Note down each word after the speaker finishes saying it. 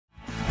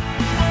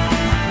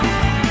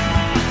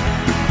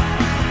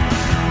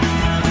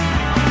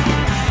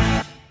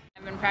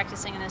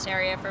practicing in this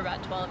area for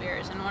about 12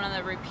 years, and one of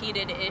the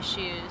repeated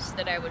issues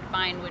that I would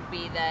find would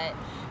be that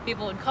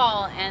people would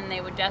call and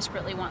they would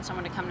desperately want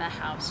someone to come to the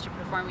house to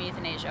perform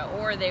euthanasia,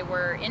 or they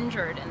were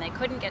injured and they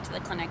couldn't get to the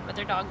clinic, but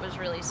their dog was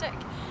really sick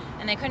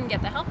and they couldn't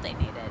get the help they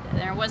needed.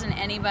 There wasn't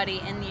anybody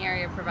in the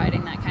area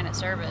providing that kind of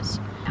service.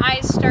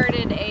 I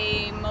started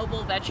a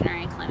mobile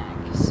veterinary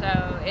clinic,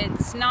 so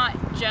it's not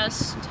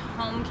just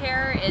home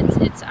care.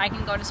 It's I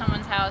can go to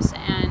someone's house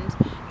and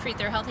treat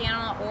their healthy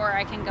animal, or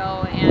I can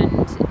go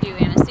and do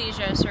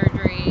anesthesia,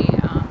 surgery,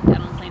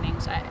 dental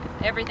cleanings.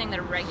 Everything that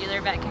a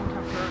regular vet can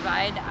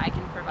provide, I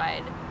can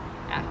provide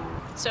at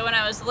home. So when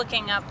I was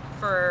looking up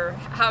for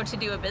how to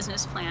do a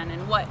business plan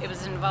and what it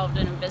was involved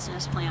in a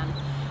business plan,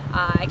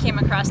 I came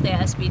across the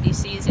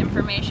SBDC's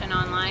information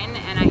online,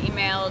 and I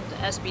emailed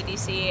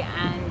SBDC,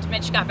 and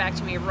Mitch got back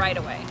to me right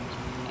away.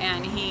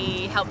 And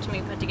he helped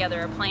me put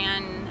together a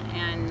plan,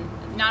 and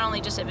not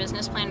only just a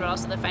business plan, but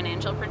also the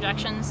financial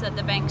projections that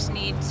the banks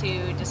need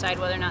to decide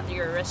whether or not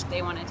you're a risk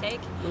they want to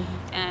take.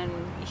 And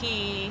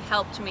he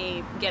helped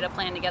me get a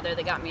plan together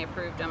that got me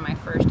approved on my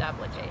first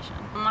application.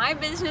 My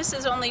business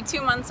is only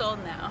 2 months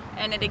old now,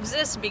 and it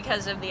exists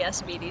because of the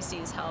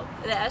SBDC's help.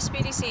 The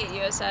SBDC at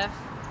USF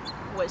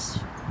was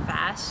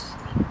fast.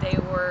 They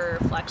were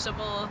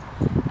flexible.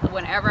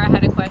 Whenever I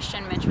had a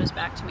question, Mitch was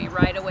back to me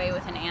right away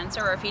with an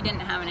answer, or if he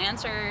didn't have an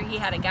answer, he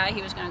had a guy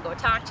he was going to go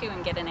talk to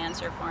and get an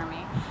answer for me.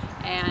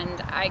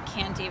 And I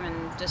can't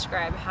even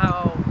describe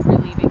how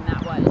relieving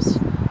that was,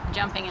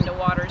 jumping into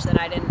waters that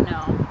I didn't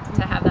know,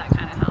 to have that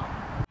kind of help.